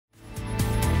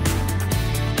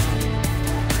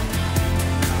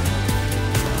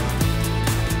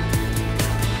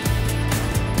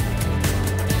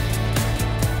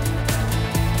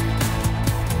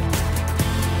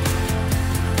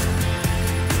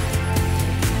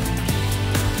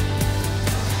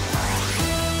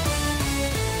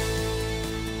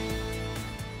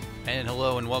And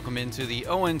hello and welcome into the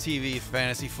ONTV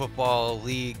Fantasy Football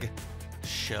League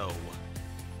show.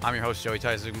 I'm your host, Joey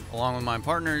Tyson, along with my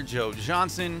partner, Joe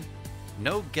Johnson.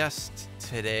 No guest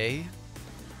today,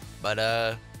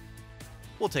 but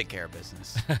we'll take care of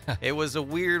business. It was a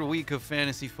weird week of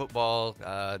fantasy football.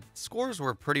 Scores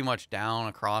were pretty much down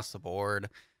across the board.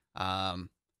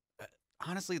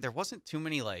 Honestly, there wasn't too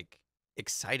many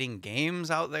exciting games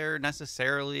out there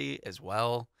necessarily as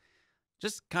well.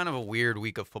 Just kind of a weird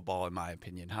week of football, in my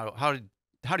opinion. How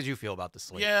did you feel about the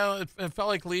slate? Yeah, it felt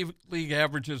like league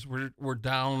averages were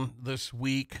down this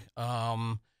week.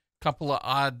 Couple of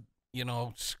odd,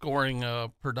 scoring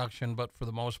production, but for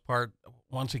the most part,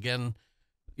 once again,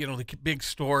 the big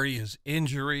story is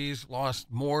injuries, lost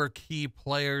more key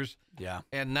players. Yeah.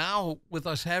 And now with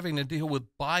us having to deal with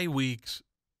bye weeks,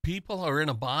 people are in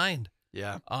a bind.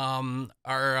 Yeah.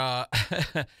 Our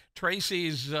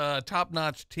Tracy's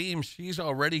top-notch team, she's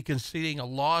already conceding a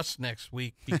loss next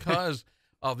week because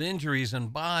of injuries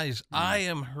and buys. I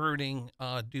am hurting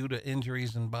due to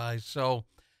injuries and buys. So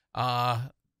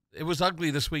it was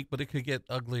ugly this week, but it could get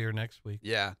uglier next week.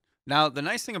 Yeah. Now, the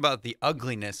nice thing about the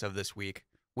ugliness of this week,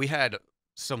 we had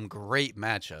some great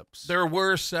matchups. There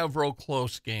were several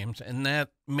close games, and that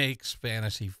makes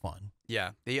fantasy fun.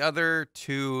 Yeah, the other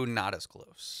two not as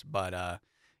close, but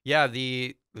yeah,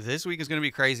 this week is going to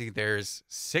be crazy. There's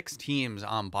 6 teams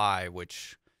on bye,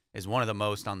 which is one of the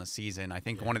most on the season. I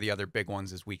think one of the other big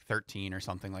ones is week 13 or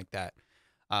something like that.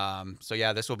 So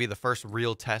yeah, this will be the first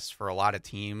real test for a lot of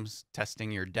teams,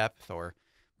 testing your depth or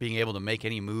being able to make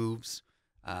any moves.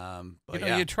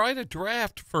 But you try to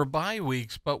draft for bye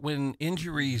weeks, but when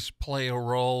injuries play a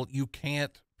role, you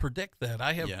can't predict that.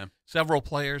 I have several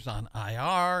players on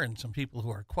IR and some people who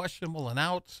are questionable and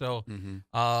out. So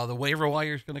the waiver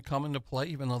wire is going to come into play,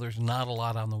 even though there's not a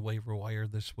lot on the waiver wire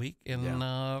this week. And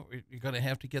you're going to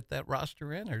have to get that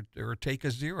roster in or take a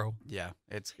 0. Yeah,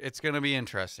 it's going to be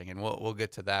interesting, and we'll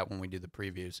get to that when we do the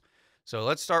previews. So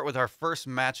let's start with our first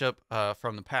matchup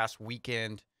from the past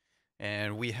weekend,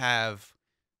 and we have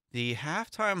the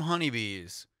halftime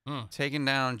Honeybees taking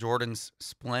down Jordan's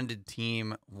splendid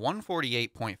team,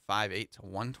 148.58 to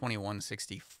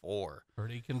 121.64.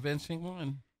 Pretty convincing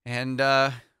one. And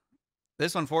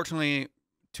this, unfortunately,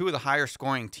 2 of the higher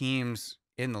scoring teams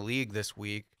in the league this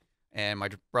week, and my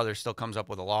brother still comes up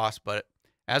with a loss. But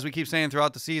as we keep saying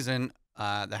throughout the season,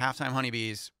 the halftime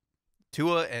Honeybees,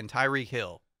 Tua and Tyreek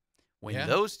Hill, when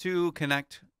those two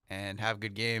connect and have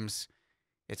good games,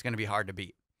 it's going to be hard to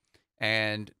beat.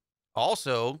 And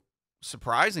also,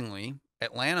 surprisingly,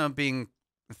 Atlanta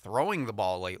throwing the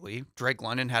ball lately. Drake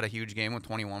London had a huge game with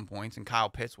 21 points and Kyle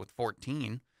Pitts with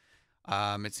 14.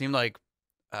 It seemed like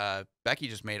Becky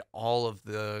just made all of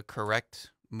the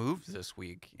correct moves this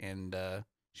week, and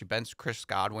she benched Chris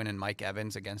Godwin and Mike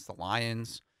Evans against the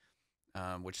Lions,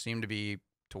 which seemed to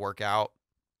work out.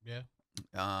 Yeah.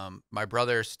 My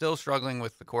brother is still struggling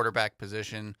with the quarterback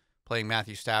position, playing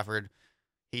Matthew Stafford.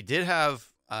 He did have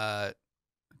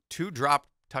 2 drop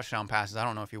touchdown passes. I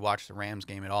don't know if you watched the Rams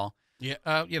game at all. Yeah,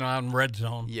 on Red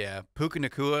Zone. Yeah, Puka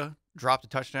Nacua dropped a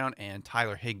touchdown, and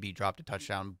Tyler Higbee dropped a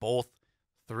touchdown, both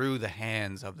through the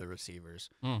hands of the receivers.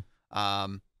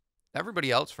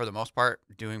 Everybody else, for the most part,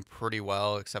 doing pretty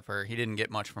well, except for he didn't get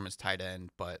much from his tight end,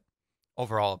 but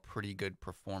overall, a pretty good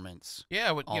performance.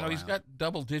 Yeah, but, he's got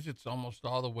double digits almost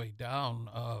all the way down.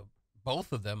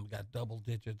 Both of them got double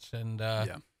digits, and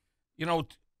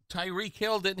Tyreek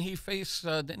Hill, didn't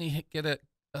he get a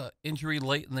injury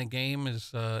late in the game?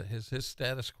 Is his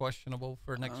status questionable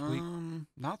for next week?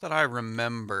 Not that I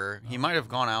remember. He might have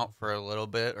gone out for a little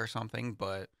bit or something,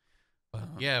 but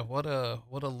yeah, what a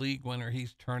league winner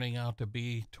he's turning out to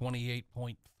be.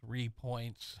 28.3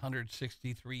 points,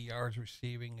 163 yards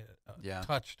receiving, a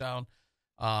touchdown.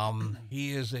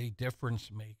 He is a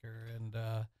difference maker, and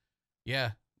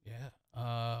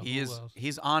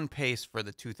he's on pace for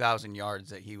the 2,000 yards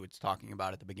that he was talking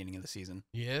about at the beginning of the season.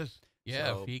 He is.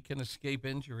 Yeah, if he can escape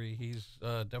injury, he's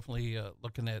definitely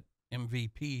looking at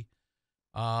MVP.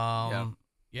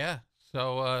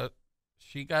 So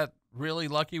she got really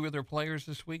lucky with her players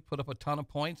this week, put up a ton of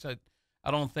points.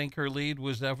 I don't think her lead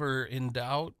was ever in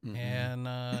doubt, and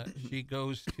she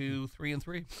goes to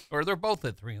 3-3. Or they're both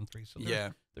at 3-3, so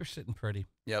they're sitting pretty.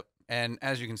 Yep, and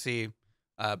as you can see,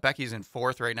 Becky's in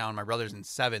 4th right now, and my brother's in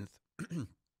 7th.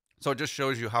 So it just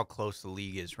shows you how close the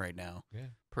league is right now. Yeah,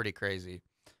 pretty crazy.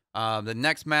 The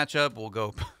next matchup we'll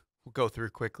go through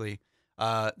quickly.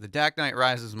 The Dak Knight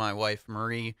Rises, my wife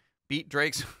Marie, beat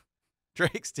Drake's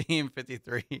team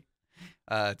 53 to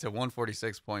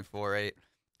 146.48.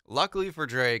 Luckily for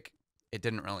Drake, it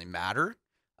didn't really matter.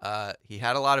 He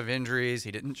had a lot of injuries.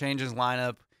 He didn't change his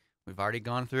lineup. We've already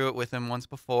gone through it with him once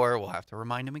before. We'll have to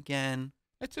remind him again.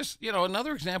 It's just,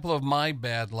 another example of my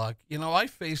bad luck. I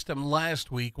faced him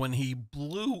last week when he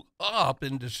blew up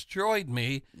and destroyed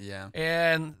me. Yeah.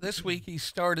 And this week he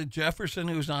started Jefferson,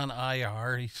 who's on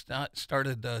IR. He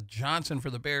started Johnson for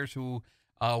the Bears, who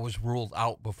was ruled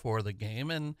out before the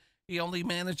game. And he only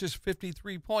manages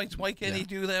 53 points. Why can't he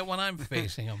do that when I'm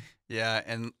facing him? Yeah,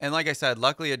 and like I said,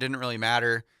 luckily it didn't really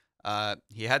matter.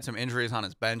 He had some injuries on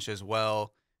his bench as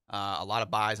well. A lot of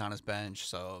buys on his bench,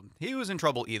 so he was in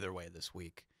trouble either way this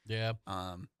week. Yeah.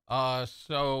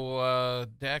 So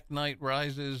Dak Night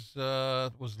Rises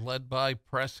was led by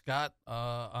Prescott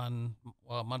on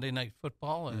Monday Night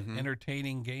Football, an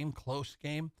entertaining game, close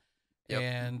game. Yep.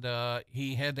 And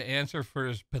he had to answer for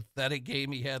his pathetic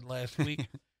game he had last week.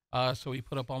 So he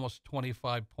put up almost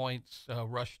 25 points,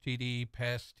 rush TD,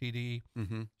 pass TD,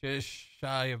 just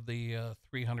shy of the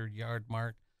 300-yard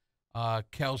mark.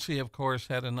 Kelsey, of course,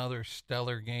 had another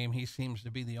stellar game. He seems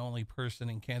to be the only person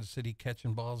in Kansas City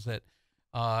catching balls that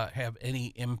have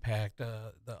any impact.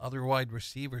 The other wide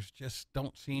receivers just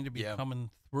don't seem to be coming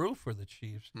through for the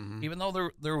Chiefs, even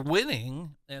though they're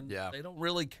winning, and they don't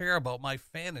really care about my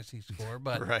fantasy score.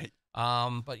 But right.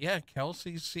 But yeah,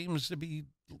 Kelsey seems to be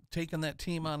taking that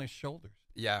team on his shoulders.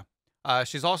 Yeah.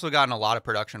 She's also gotten a lot of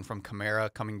production from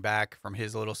Kamara coming back from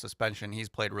his little suspension. He's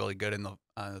played really good in the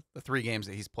 3 games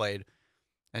that he's played.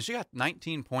 And she got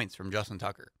 19 points from Justin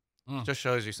Tucker. Just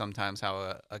shows you sometimes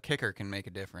how a kicker can make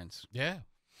a difference. Yeah.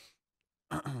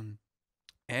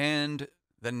 And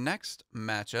the next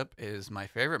matchup is my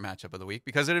favorite matchup of the week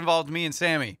because it involved me and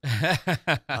Sammy.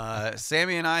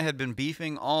 Sammy and I had been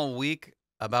beefing all week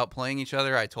about playing each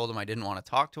other. I told him I didn't want to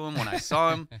talk to him when I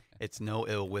saw him. It's no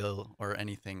ill will or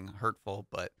anything hurtful,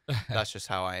 but that's just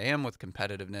how I am with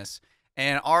competitiveness.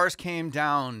 And ours came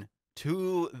down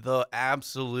to the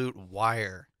absolute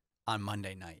wire on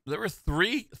Monday night. There were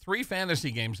three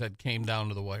fantasy games that came down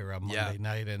to the wire on Monday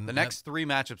night, and the next 3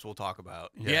 matchups we'll talk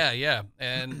about. Yeah.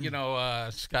 And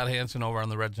Scott Hansen over on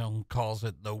the Red Zone calls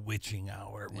it the witching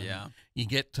hour. When you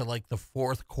get to like the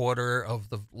 4th quarter of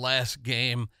the last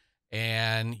game,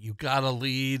 and you got a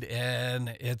lead, and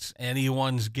it's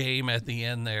anyone's game at the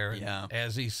end there. Yeah. And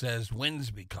as he says,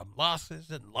 wins become losses,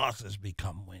 and losses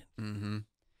become wins.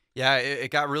 Yeah,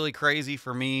 it got really crazy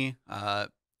for me.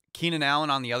 Keenan Allen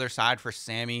on the other side for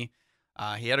Sammy.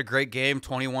 He had a great game,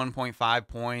 21.5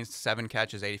 points, 7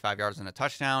 catches, 85 yards, and a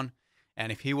touchdown.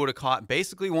 And if he would have caught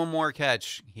basically one more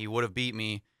catch, he would have beat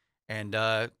me. And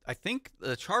I think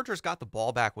the Chargers got the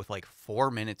ball back with like 4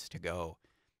 minutes to go.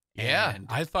 Yeah,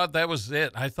 I thought that was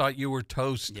it. I thought you were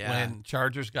toast when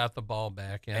Chargers got the ball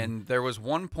back. And there was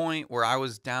one point where I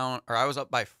was down, or I was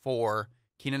up by 4.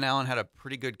 Keenan Allen had a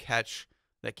pretty good catch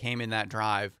that came in that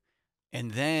drive.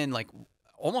 And then, like,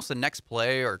 almost the next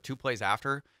play or 2 plays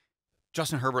after,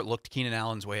 Justin Herbert looked Keenan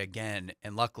Allen's way again.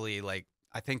 And luckily, like,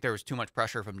 I think there was too much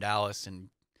pressure from Dallas, and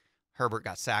Herbert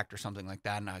got sacked or something like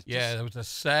that. And I was there was a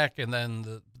sack and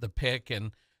then the pick.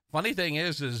 And funny thing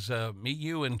is me,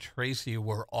 you, and Tracy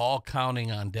were all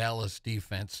counting on Dallas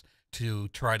defense to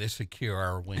try to secure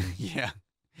our win. Yeah,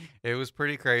 it was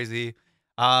pretty crazy.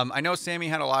 I know Sammy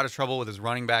had a lot of trouble with his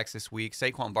running backs this week.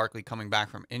 Saquon Barkley coming back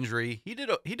from injury. He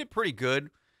did pretty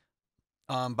good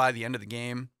by the end of the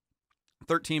game.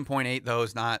 13.8, though,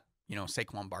 is not,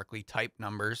 Saquon Barkley type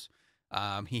numbers.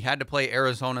 He had to play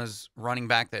Arizona's running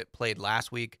back that played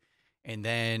last week, and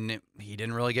then he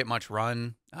didn't really get much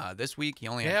run this week. He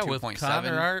only had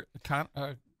 2.7.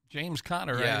 With James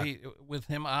Conner, right? With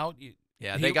him out.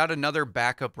 They got another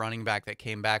backup running back that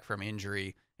came back from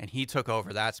injury, and he took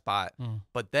over that spot.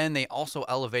 But then they also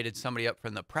elevated somebody up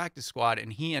from the practice squad,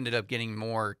 and he ended up getting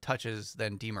more touches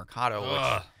than DeMercado,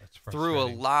 which threw a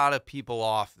lot of people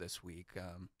off this week.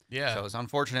 So it was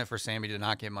unfortunate for Sammy to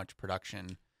not get much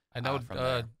production. I know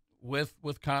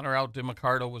with Connor out,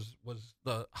 DeMercado was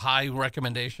the high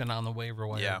recommendation on the waiver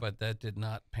wire, but that did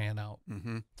not pan out.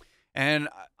 And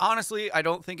honestly, I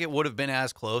don't think it would have been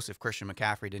as close if Christian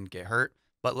McCaffrey didn't get hurt.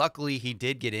 But luckily, he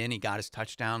did get in. He got his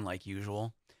touchdown like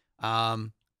usual.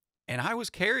 And I was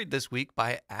carried this week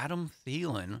by Adam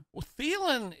Thielen. Well,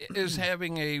 Thielen is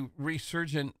having a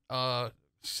resurgent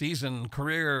season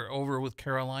career over with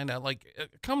Carolina. Like,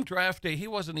 come draft day, he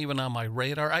wasn't even on my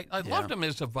radar. I loved him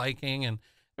as a Viking, and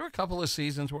there were a couple of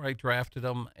seasons where I drafted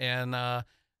him, and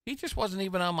he just wasn't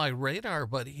even on my radar.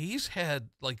 But he's had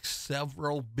like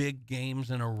several big games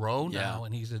in a row now,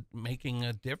 and he's making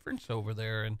a difference over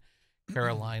there in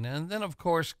Carolina. And then, of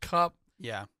course, Kupp.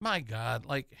 Yeah. My God,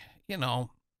 like,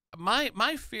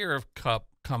 my fear of Kupp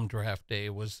come draft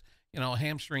day was,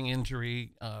 hamstring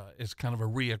injury is kind of a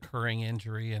reoccurring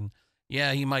injury. And,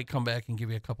 yeah, he might come back and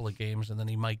give you a couple of games, and then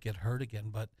he might get hurt again.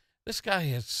 But this guy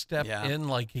has stepped in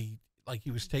like he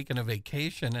was taking a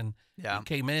vacation, and he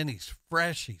came in. He's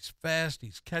fresh, he's fast,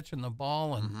 he's catching the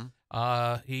ball, and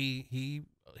he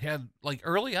had, like,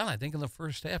 early on, I think in the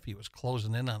first half, he was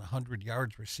closing in on 100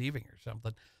 yards receiving or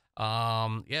something.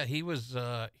 He was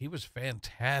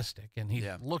fantastic, and he's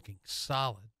looking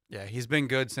solid. Yeah, he's been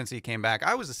good since he came back.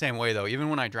 I was the same way, though. Even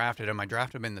when I drafted him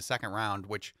in the second round,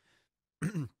 which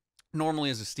normally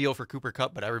is a steal for Cooper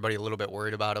Kupp, but everybody a little bit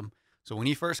worried about him. So when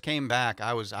he first came back,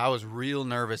 I was real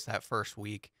nervous that first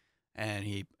week, and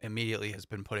he immediately has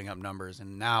been putting up numbers,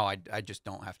 and now I just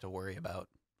don't have to worry about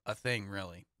a thing,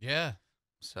 really. Yeah.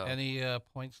 So any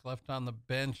points left on the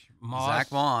bench?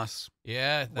 Zach Moss.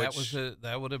 Yeah,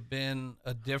 that would have been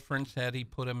a difference had he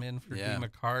put him in for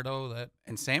DiMaccardo.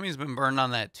 And Sammy's been burned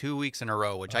on that 2 weeks in a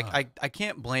row, which I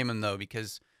can't blame him, though,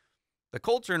 because the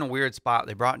Colts are in a weird spot.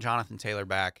 They brought Jonathan Taylor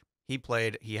back. He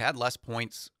had less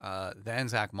points than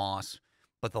Zach Moss,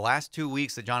 but the last 2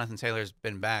 weeks that Jonathan Taylor's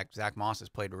been back, Zach Moss has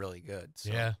played really good.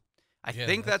 So I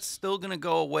think that's still going to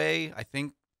go away. I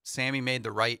think Sammy made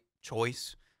the right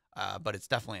choice. But it's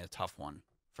definitely a tough one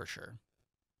for sure.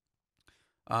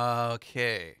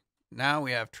 Okay, now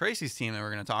we have Tracy's team that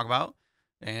we're going to talk about,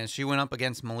 and she went up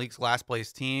against Malik's last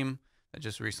place team that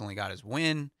just recently got his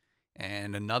win,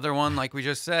 and another one, like we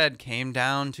just said, came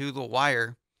down to the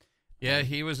wire. Yeah,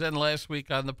 he was in last week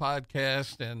on the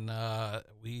podcast, and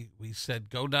we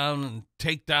said go down and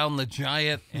take down the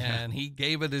Giant, and he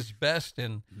gave it his best,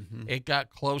 and it got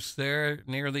close there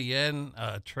near the end.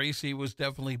 Tracy was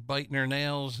definitely biting her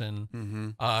nails,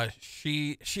 and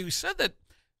she said that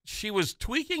she was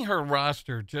tweaking her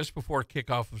roster just before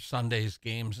kickoff of Sunday's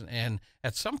games, and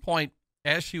at some point,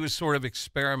 as she was sort of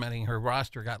experimenting, her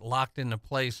roster got locked into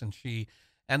place, and she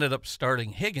ended up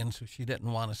starting Higgins, who she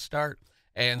didn't want to start.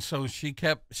 And so she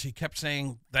kept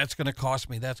saying, that's going to cost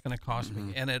me, that's going to cost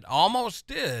me. And it almost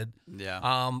did.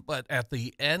 Yeah. But at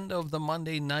the end of the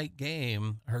Monday night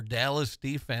game, her Dallas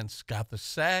defense got the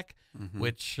sack,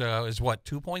 which is,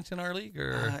 2 points in our league?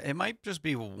 Or it might just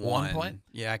be 1 point?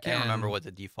 Yeah, I can't remember what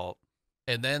the default.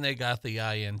 And then they got the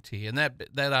INT, and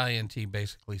that INT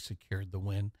basically secured the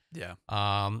win. Yeah.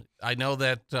 I know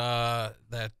that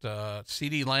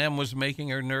CeeDee Lamb was making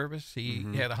her nervous. He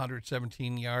had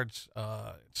 117 yards,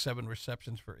 7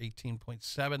 receptions for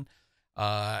 18.7,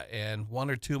 and 1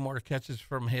 or 2 more catches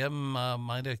from him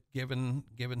might have given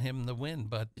him the win.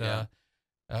 But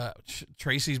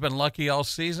Tracy's been lucky all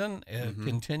season. It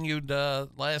continued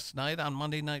last night on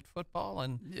Monday Night Football,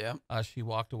 and she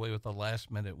walked away with a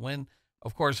last-minute win.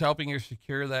 Of course, helping her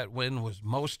secure that win was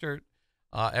Mostert.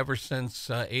 Ever since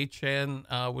Achane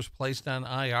was placed on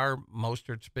IR,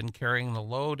 Mostert's been carrying the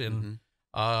load, and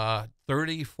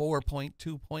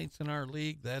 34.2 points in our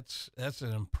league. That's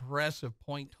an impressive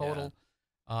point total.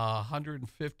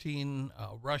 115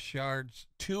 rush yards,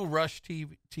 2 rush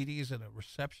TDs, and a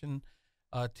reception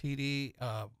TD.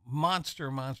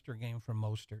 Monster game from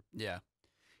Mostert. Yeah.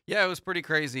 Yeah, it was pretty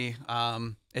crazy.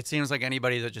 It seems like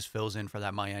anybody that just fills in for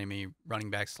that Miami running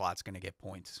back slot's going to get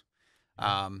points.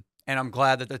 And I'm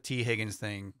glad that the T. Higgins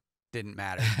thing didn't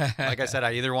matter. Like I said,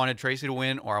 I either wanted Tracy to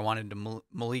win or I wanted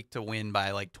Malik to win by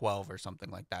like 12 or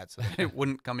something like that, so that it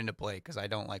wouldn't come into play, because I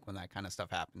don't like when that kind of stuff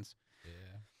happens.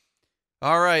 Yeah.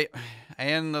 All right,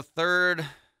 and the third.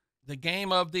 The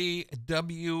game of the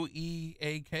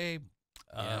WEAK,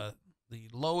 the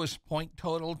lowest point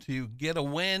total to get a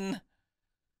win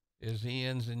is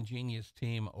Ian's ingenious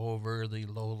team over the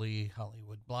lowly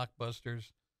Hollywood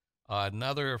Blockbusters.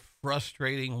 Another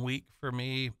frustrating week for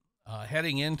me.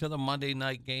 Heading into the Monday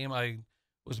night game, I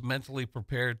was mentally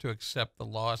prepared to accept the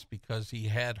loss because he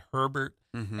had Herbert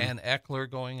and Eckler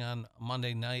going on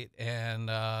Monday night, and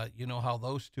you know how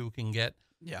those two can get.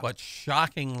 Yeah. But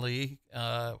shockingly,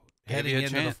 heading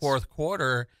into the fourth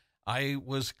quarter, I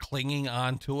was clinging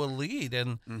on to a lead,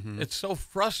 and it's so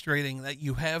frustrating that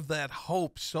you have that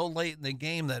hope so late in the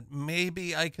game that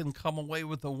maybe I can come away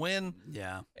with a win.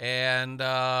 Yeah. And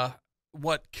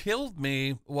what killed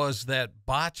me was that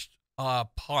botched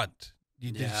punt.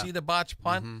 Did you see the botched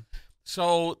punt?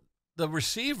 So the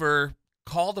receiver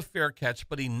called a fair catch,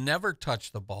 but he never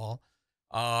touched the ball.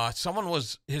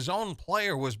 His own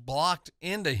player was blocked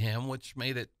into him, which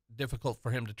made it difficult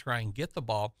for him to try and get the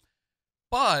ball.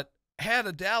 But had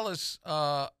a Dallas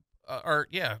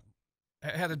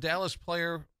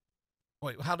player.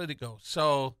 Wait, how did it go?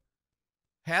 So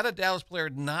had a Dallas player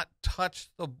not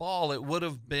touched the ball, it would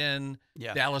have been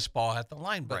Dallas ball at the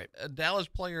line. But a Dallas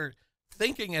player,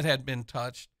 thinking it had been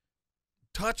touched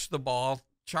the ball.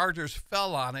 Chargers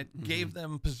fell on it, gave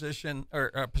them possession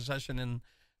in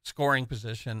scoring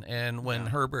position. And when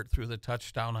Herbert threw the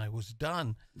touchdown, I was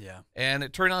done. Yeah. And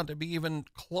it turned out to be even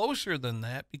closer than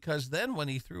that, because then when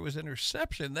he threw his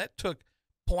interception, that took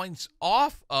points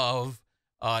off of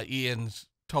Ian's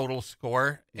total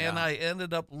score. Yeah. And I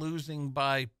ended up losing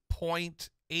by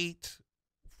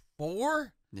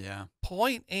 0.84. Yeah.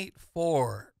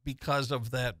 0.84 because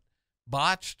of that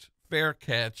botched fair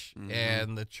catch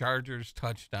and the Chargers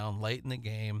touchdown late in the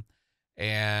game.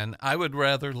 And I would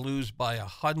rather lose by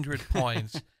 100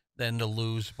 points than to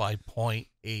lose by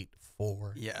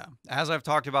 0.84. Yeah. As I've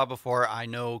talked about before, I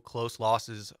know close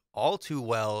losses all too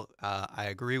well. I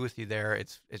agree with you there.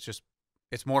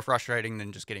 It's more frustrating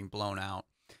than just getting blown out.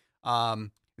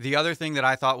 The other thing that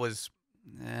I thought was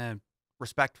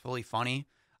respectfully funny,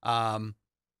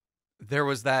 there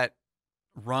was that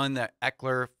run that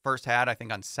Eckler first had, I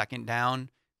think, on second down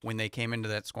when they came into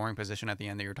that scoring position at the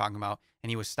end that you were talking about, and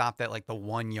he was stopped at like the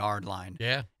 1 yard line.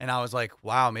 Yeah. And I was like,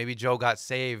 wow, maybe Joe got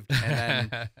saved. And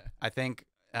then I think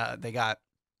they got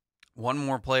one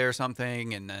more play or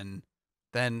something, and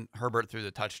then Herbert threw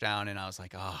the touchdown, and I was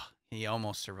like, he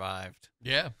almost survived.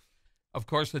 Yeah. Of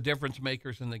course, the difference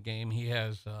makers in the game, he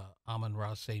has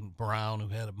Amon-Ra St. Brown, who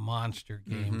had a monster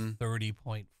game,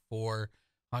 30.4,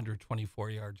 124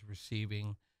 yards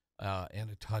receiving, and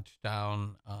a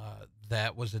touchdown.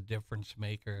 That was a difference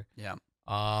maker. Yeah.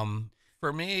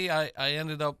 For me, I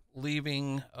ended up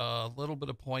leaving a little bit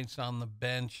of points on the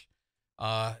bench.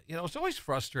 It's always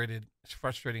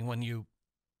frustrating when you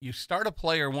start a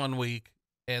player 1 week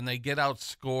and they get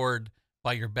outscored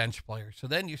by your bench player. So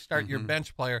then you start your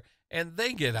bench player and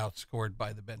they get outscored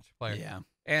by the bench player. Yeah.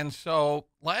 And so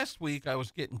last week I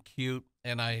was getting cute,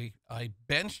 and I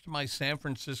benched my San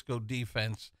Francisco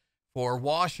defense for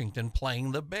Washington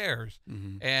playing the Bears.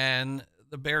 And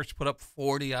the Bears put up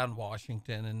 40 on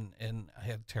Washington, and I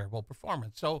had a terrible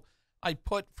performance. So I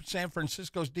put San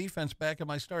Francisco's defense back in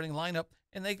my starting lineup,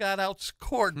 and they got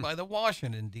outscored by the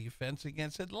Washington defense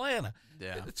against Atlanta.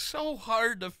 Yeah. It's so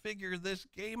hard to figure this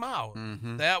game out.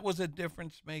 That was a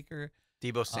difference maker.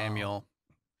 Deebo Samuel.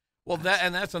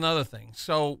 That's another thing.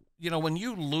 So, when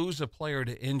you lose a player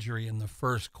to injury in the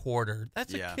first quarter,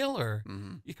 that's a killer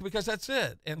because that's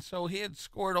it. And so he had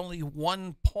scored only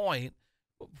 1 point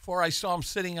before I saw him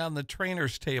sitting on the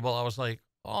trainer's table. I was like,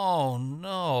 oh,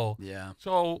 no. Yeah.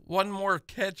 So one more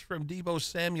catch from Deebo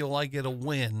Samuel, I get a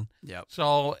win. Yep.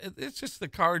 So it's just the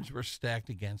cards were stacked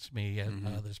against me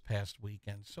this past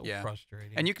weekend. So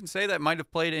frustrating. And you can say that might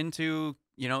have played into,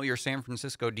 your San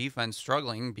Francisco defense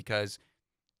struggling, because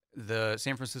the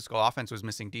San Francisco offense was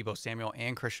missing Deebo Samuel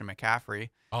and Christian McCaffrey.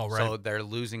 Oh, right. So they're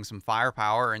losing some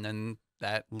firepower, and then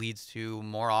that leads to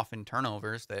more often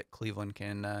turnovers that Cleveland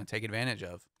can take advantage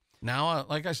of. Now,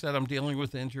 like I said, I'm dealing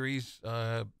with injuries.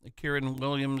 Kieran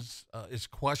Williams is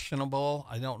questionable.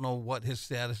 I don't know what his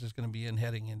status is going to be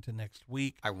heading into next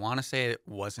week. I want to say it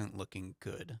wasn't looking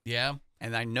good. Yeah.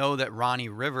 And I know that Ronnie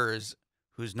Rivers,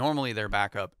 who's normally their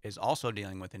backup, is also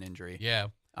dealing with an injury. Yeah.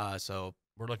 So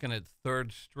we're looking at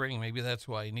third string. Maybe that's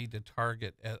why you need to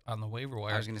target on the waiver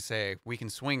wire. I was going to say, we can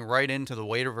swing right into the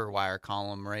waiver wire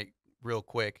column real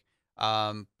quick,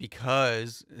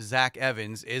 because Zach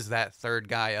Evans is that third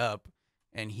guy up,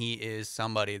 and he is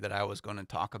somebody that I was going to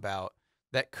talk about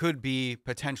that could be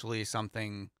potentially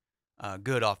something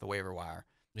good off the waiver wire.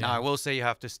 Yeah. Now, I will say you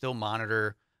have to still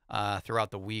monitor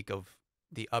throughout the week of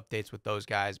the updates with those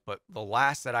guys, but the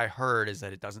last that I heard is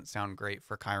that it doesn't sound great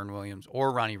for Kyron Williams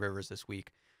or Ronnie Rivers this week.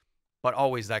 But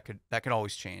always that could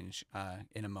always change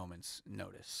in a moment's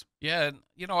notice. Yeah,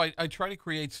 I try to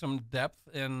create some depth,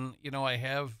 and I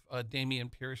have Damian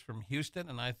Pierce from Houston,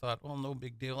 and I thought, well, no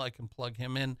big deal, I can plug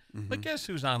him in. But guess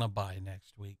who's on a bye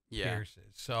next week? Yeah. Pierce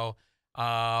is. So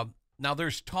now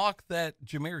there's talk that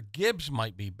Jahmyr Gibbs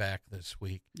might be back this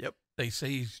week. Yep. They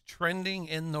say he's trending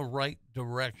in the right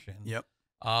direction. Yep.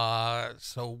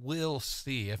 So we'll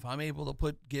see. If I'm able to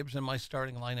put Gibbs in my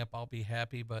starting lineup, I'll be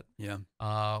happy. But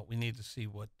we need to see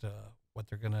what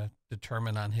they're going to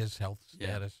determine on his health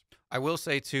status. Yeah. I will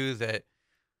say too that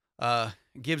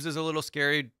Gibbs is a little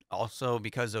scary, also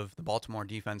because of the Baltimore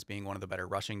defense being one of the better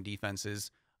rushing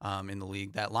defenses in the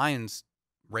league. That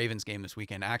Lions-Ravens game this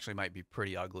weekend actually might be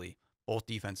pretty ugly. Both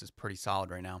defenses pretty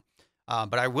solid right now.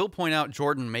 But I will point out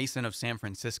Jordan Mason of San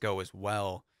Francisco as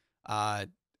well.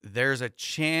 There's a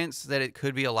chance that it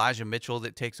could be Elijah Mitchell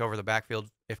that takes over the backfield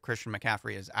if Christian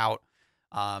McCaffrey is out.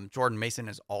 Jordan Mason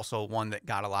is also one that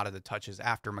got a lot of the touches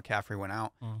after McCaffrey went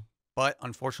out. But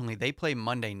unfortunately, they play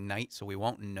Monday night, so we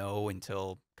won't know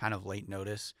until kind of late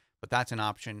notice. But that's an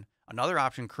option. Another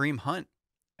option, Kareem Hunt.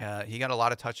 He got a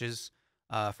lot of touches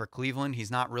for Cleveland.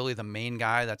 He's not really the main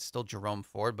guy. That's still Jerome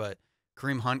Ford. But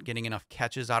Kareem Hunt getting enough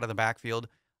catches out of the backfield,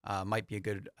 might be a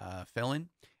good fill-in.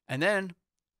 And then,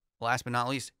 last but not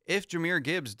least, if Jahmyr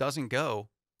Gibbs doesn't go,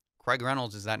 Craig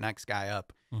Reynolds is that next guy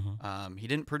up. He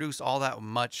didn't produce all that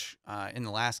much in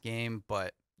the last game,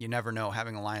 but you never know.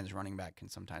 Having a Lions running back can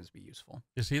sometimes be useful.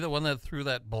 Is he the one that threw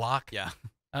that block? Yeah.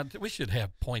 We should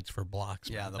have points for blocks.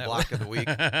 Yeah, man. the block of the week.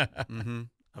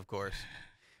 Of course.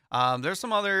 There's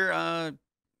some other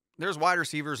there's wide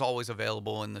receivers always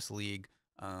available in this league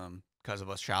because of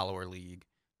a shallower league.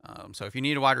 So if you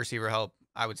need a wide receiver help,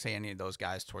 I would say any of those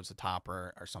guys towards the top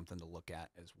are something to look at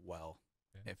as well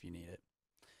if you need it.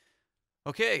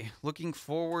 Okay, looking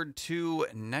forward to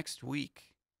next week.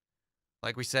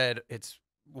 Like we said, it's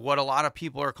what a lot of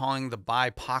people are calling the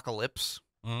bye-pocalypse.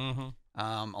 A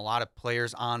lot of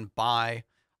players on bye.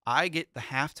 I get the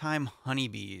halftime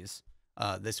honeybees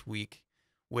this week,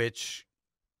 which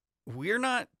we're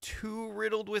not too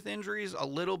riddled with injuries. A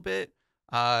little bit.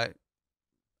 I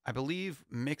believe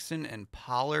Mixon and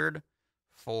Pollard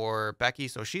for Becky,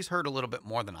 so she's hurt a little bit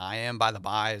more than I am by the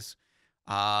byes.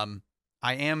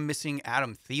 I am missing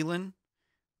Adam Thielen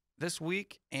this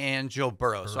week and Joe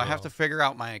Burrow. So I have to figure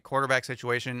out my quarterback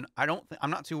situation. I'm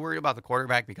not too worried about the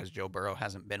quarterback because Joe Burrow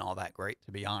hasn't been all that great,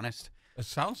 to be honest. It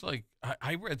sounds like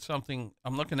I read something.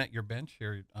 I'm looking at your bench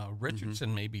here.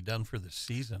 Richardson may be done for the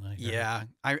season. Yeah,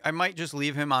 I might just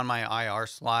leave him on my IR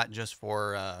slot just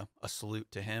for a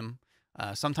salute to him.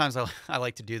 Sometimes I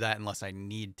like to do that unless I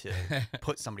need to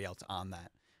put somebody else on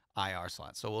that IR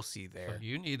slot. So we'll see there. So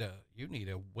you need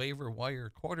a waiver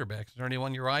wire quarterback. Is there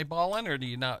anyone you're eyeballing, or do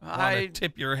you not want to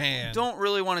tip your hand? Don't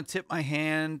really want to tip my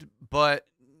hand, but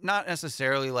not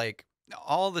necessarily. Like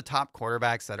all the top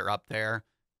quarterbacks that are up there,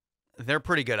 they're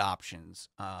pretty good options.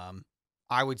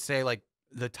 I would say like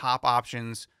the top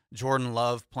options: Jordan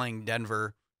Love playing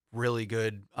Denver, really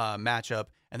good matchup,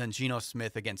 and then Geno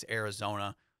Smith against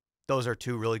Arizona. Those are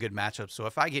two really good matchups. So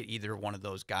if I get either one of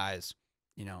those guys,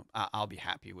 I'll be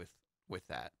happy with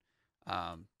that.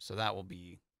 So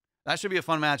that should be a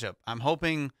fun matchup. I'm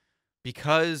hoping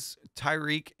because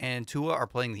Tyreek and Tua are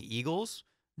playing the Eagles,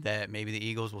 that maybe the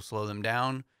Eagles will slow them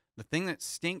down. The thing that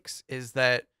stinks is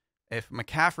that if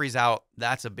McCaffrey's out,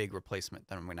 that's a big replacement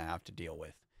that I'm going to have to deal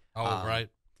with. Oh, right.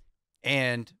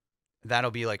 And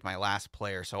that'll be like my last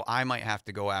player. So I might have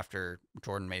to go after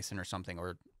Jordan Mason or something,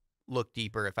 or look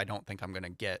deeper if I don't think I'm going to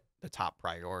get the top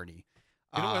priority.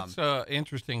 You know what's an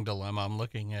interesting dilemma? I'm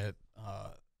looking at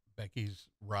Becky's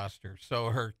roster. So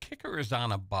her kicker is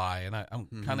on a bye, and I'm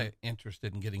kind of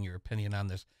interested in getting your opinion on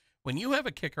this. When you have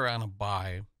a kicker on a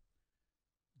bye,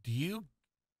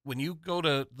 when you go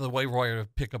to the waiver wire to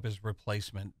pick up his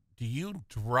replacement, do you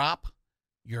drop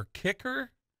your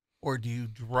kicker or do you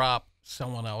drop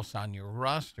someone else on your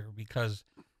roster? Because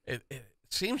it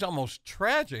seems almost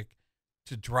tragic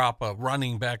to drop a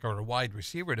running back or a wide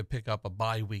receiver to pick up a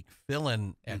bye week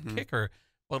fill-in at kicker,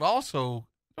 but also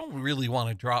don't really want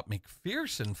to drop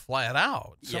McPherson flat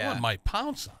out. Someone might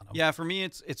pounce on him. Yeah, for me,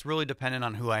 it's really dependent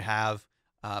on who I have.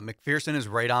 McPherson is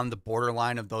right on the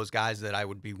borderline of those guys that I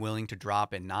would be willing to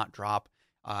drop and not drop.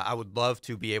 I would love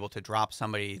to be able to drop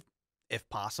somebody, if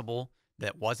possible,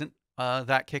 that wasn't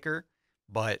that kicker.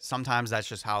 But sometimes that's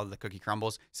just how the cookie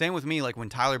crumbles. Same with me, like when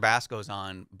Tyler Bass goes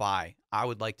on bye, I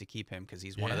would like to keep him because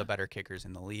he's one of the better kickers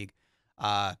in the league.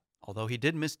 Although he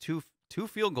did miss two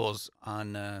field goals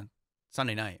on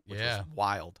Sunday night, which was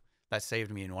wild. That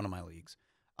saved me in one of my leagues.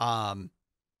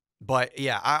 But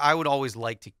yeah, I would always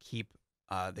like to keep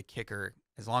the kicker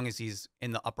as long as he's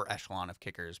in the upper echelon of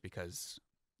kickers because,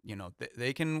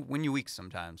 they can win you weeks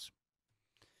sometimes.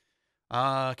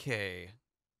 Okay.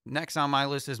 Next on my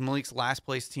list is Malik's last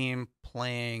place team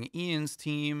playing Ian's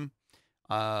team.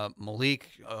 Malik,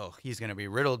 he's going to be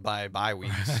riddled by bye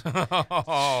weeks.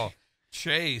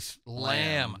 Chase,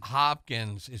 Lamb,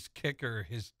 Hopkins, his kicker,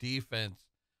 his defense,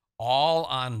 all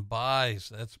on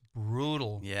buys. That's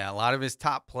brutal. Yeah, a lot of his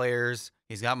top players.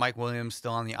 He's got Mike Williams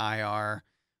still on the IR.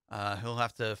 He'll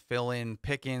have to fill in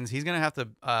Pickens. He's going to have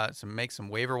to make some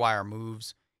waiver wire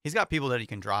moves. He's got people that he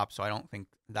can drop, so I don't think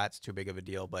that's too big of a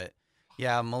deal, but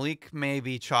yeah, Malik may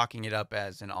be chalking it up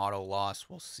as an auto loss.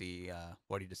 We'll see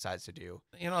what he decides to do.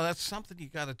 That's something you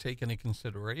got to take into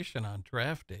consideration on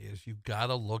draft day is you got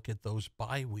to look at those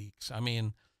bye weeks. I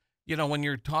mean, when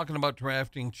you're talking about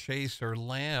drafting Chase or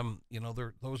Lamb,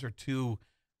 those are two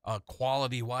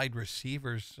quality wide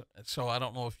receivers. So I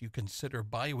don't know if you consider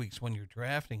bye weeks when you're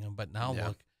drafting them, but now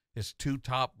look, his two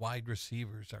top wide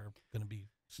receivers are going to be.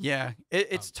 Yeah,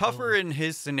 it's tougher in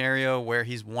his scenario where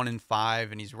he's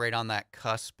 1-5 and he's right on that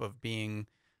cusp of being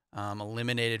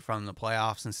eliminated from the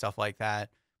playoffs and stuff like that.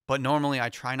 But normally I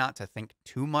try not to think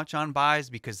too much on buys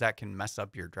because that can mess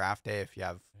up your draft day if you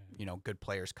have, good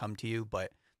players come to you.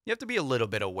 But you have to be a little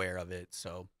bit aware of it.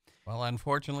 So, well,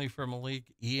 unfortunately for Malik,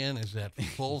 Ian is at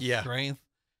full strength.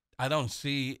 I don't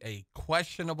see a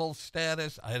questionable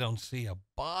status. I don't see a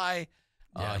bye.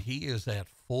 He is at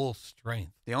full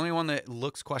strength. The only one that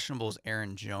looks questionable is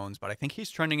Aaron Jones, but I think he's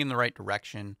trending in the right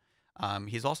direction.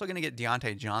 He's also going to get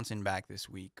Deontay Johnson back this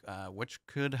week, which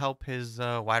could help his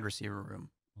wide receiver room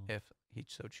if he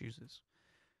so chooses.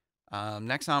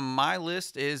 Next on my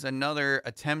list is another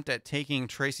attempt at taking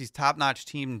Tracy's top-notch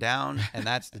team down, and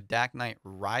that's the Dak Knight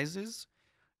Rises.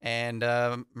 And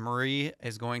Marie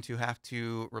is going to have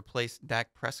to replace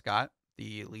Dak Prescott,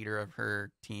 the leader of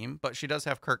her team, but she does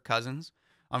have Kirk Cousins.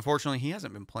 Unfortunately, he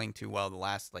hasn't been playing too well the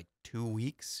last 2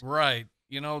 weeks. Right.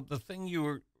 The thing you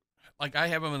were like, I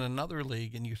have him in another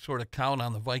league, and you sort of count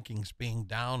on the Vikings being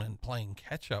down and playing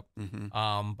catch up.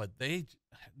 Mm-hmm. But they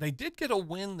did get a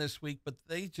win this week, but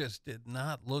they just did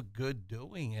not look good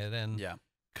doing it. And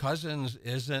Cousins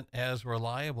isn't as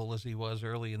reliable as he was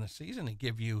early in the season to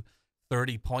give you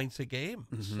 30 points a game.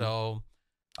 Mm-hmm. So,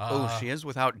 she is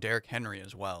without Derrick Henry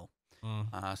as well.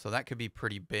 So that could be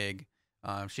pretty big.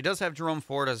 She does have Jerome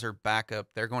Ford as her backup.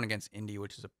 They're going against Indy,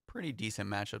 which is a pretty decent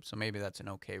matchup, so maybe that's an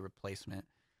okay replacement.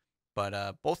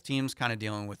 But both teams kind of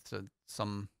dealing with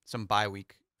some bye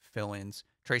week fill-ins.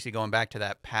 Tracy going back to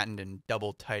that patented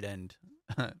double tight end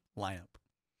lineup.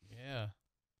 Yeah.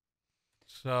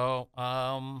 So,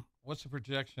 what's the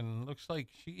projection? Looks like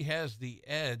she has the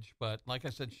edge, but like I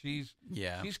said, she's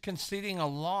conceding a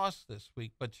loss this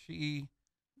week, but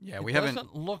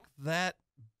doesn't look that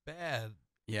bad.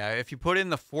 Yeah, if you put in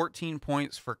the 14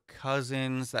 points for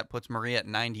Cousins, that puts Marie at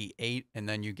 98, and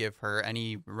then you give her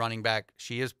any running back.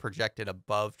 She is projected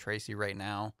above Tracy right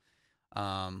now,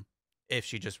 if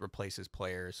she just replaces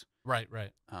players. Right.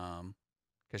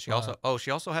 Because she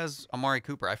also has Amari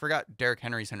Cooper. I forgot Derrick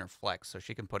Henry's in her flex, so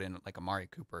she can put in Amari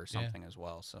Cooper or something as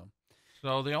well.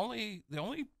 So the only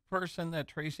person that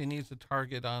Tracy needs to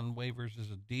target on waivers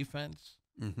is a defense.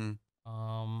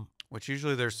 Mm-hmm. Which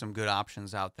usually there's some good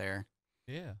options out there.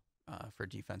 Yeah. For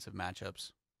defensive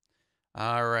matchups.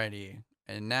 Alrighty.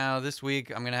 And now this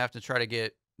week I'm gonna have to try to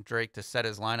get Drake to set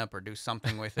his lineup or do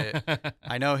something with it.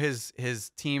 I know his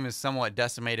team is somewhat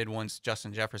decimated once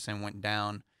Justin Jefferson went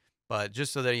down, but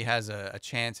just so that he has a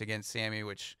chance against Sammy,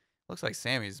 which looks like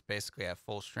Sammy's basically at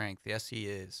full strength. Yes, he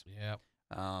is. Yeah.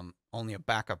 Only a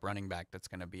backup running back that's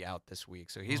going to be out this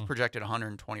week. So he's projected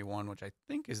 121, which I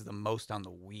think is the most on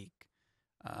the week.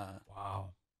 Wow.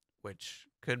 Which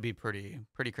could be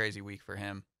pretty crazy week for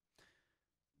him.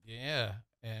 Yeah.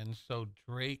 And so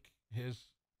Drake,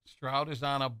 Stroud is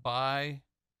on a bye.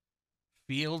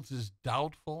 Fields is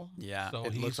doubtful. Yeah. So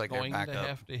it he's looks like going to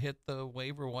have to hit the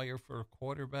waiver wire for a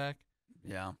quarterback.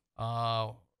 Yeah.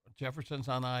 Jefferson's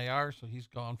on IR, so he's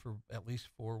gone for at least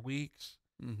 4 weeks.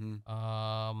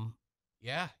 Mm-hmm.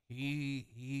 Yeah,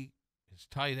 his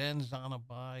tight end's on a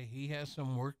bye. He has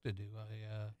some work to do.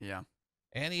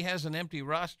 And he has an empty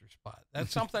roster spot.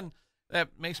 That's something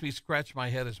that makes me scratch my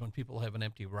head is when people have an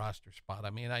empty roster spot. I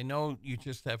mean, I know you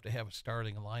just have to have a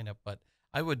starting lineup, but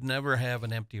I would never have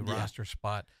an empty roster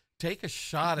spot. Take a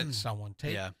shot at someone.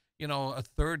 Take, a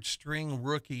third string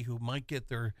rookie who might get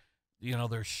their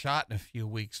shot in a few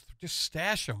weeks. Just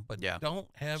stash them, but don't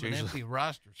have an empty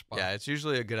roster spot. Yeah, it's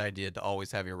usually a good idea to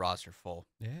always have your roster full.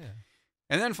 Yeah.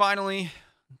 And then finally,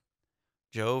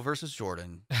 Joe versus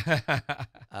Jordan.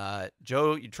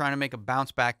 Joe, you're trying to make a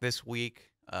bounce back this week.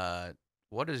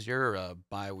 What does your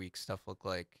bye week stuff look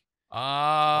like?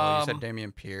 You said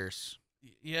Dameon Pierce.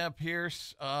 Yeah,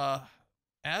 Pierce.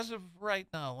 As of right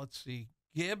now, let's see.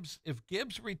 Gibbs. If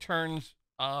Gibbs returns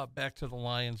back to the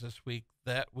Lions this week,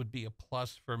 that would be a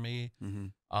plus for me.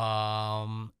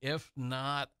 Mm-hmm. If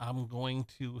not, I'm going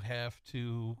to have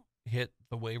to hit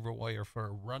the waiver wire for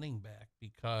a running back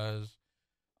because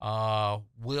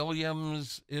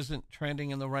Williams isn't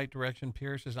trending in the right direction.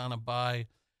 Pierce is on a bye.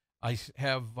 I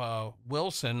have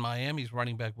Wilson, Miami's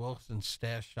running back Wilson,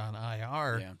 stashed on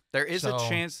IR. Yeah, there is a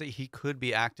chance that he could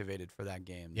be activated for that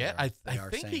game. Yeah, I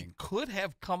think he could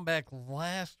have come back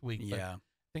last week. But I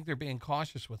think they're being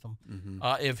cautious with him.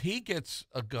 Mm-hmm. If he gets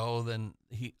a go, then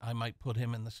I might put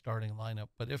him in the starting lineup.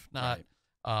 But if not,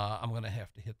 I'm going to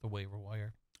have to hit the waiver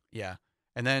wire. Yeah.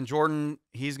 And then Jordan,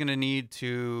 he's going to need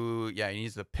to, he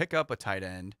needs to pick up a tight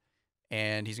end,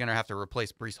 and he's going to have to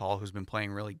replace Breece Hall, who's been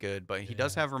playing really good. But he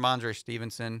does have Ramondre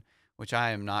Stevenson, which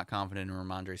I am not confident in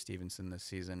Ramondre Stevenson this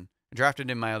season. I drafted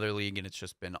in my other league, and it's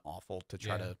just been awful to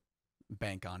try to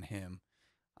bank on him.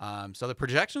 So the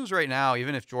projections right now,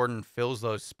 even if Jordan fills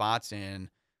those spots in,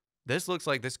 this looks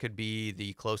like this could be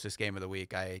the closest game of the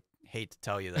week. I hate to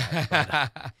tell you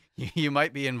that, but you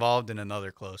might be involved in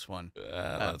another close one.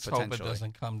 Let's hope it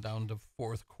doesn't come down to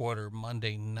fourth quarter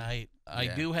Monday night. I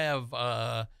do have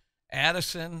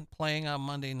Addison playing on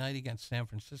Monday night against San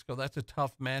Francisco. That's a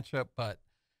tough matchup, but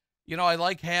I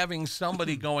like having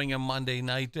somebody going on Monday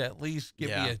night to at least give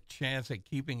me a chance at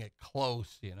keeping it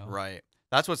close, Right.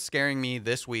 That's what's scaring me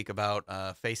this week about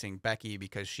facing Becky,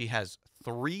 because she has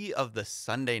 3 of the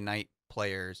Sunday night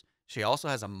players. She also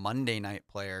has a Monday night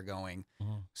player going.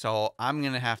 So I'm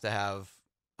going to have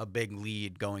a big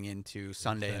lead going into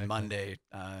Sunday and Monday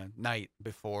night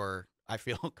before I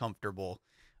feel comfortable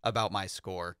about my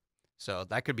score. So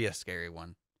that could be a scary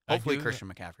one. Hopefully Christian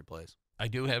McCaffrey plays. I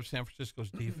do have San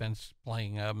Francisco's defense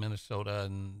playing Minnesota,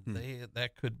 and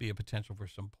that could be a potential for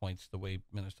some points the way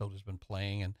Minnesota's been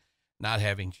playing and not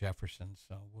having Jefferson.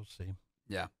 So we'll see.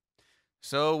 Yeah.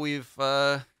 So we've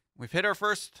hit our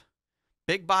first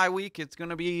big bye week. It's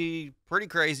going to be pretty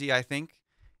crazy, I think.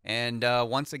 And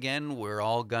once again, we're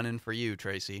all gunning for you,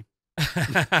 Tracy.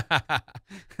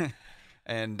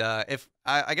 And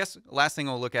I guess last thing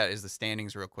we'll look at is the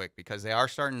standings real quick, because they are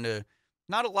starting to.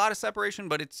 Not a lot of separation,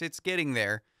 but it's getting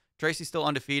there. Tracy's still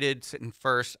undefeated, sitting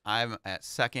first. I'm at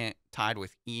second, tied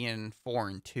with Ian,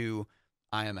 4-2.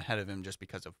 I am ahead of him just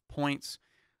because of points.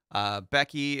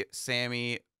 Becky,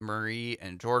 Sammy, Marie,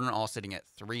 and Jordan all sitting at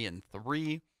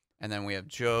 3-3. And then we have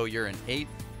Joe, you're in 8th.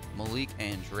 Malik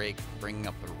and Drake bringing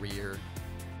up the rear,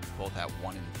 both at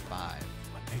 1-5. It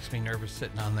makes me nervous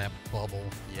sitting on that bubble.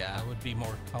 Yeah. I would be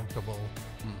more comfortable.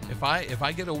 If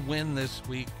I get a win this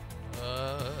week,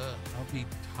 I'll be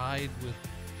tied with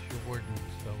Jordan,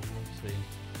 so we'll see.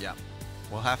 Yeah.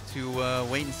 We'll have to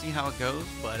wait and see how it goes,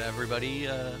 but everybody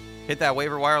hit that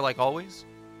waiver wire like always,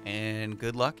 and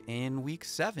good luck in week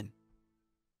 7.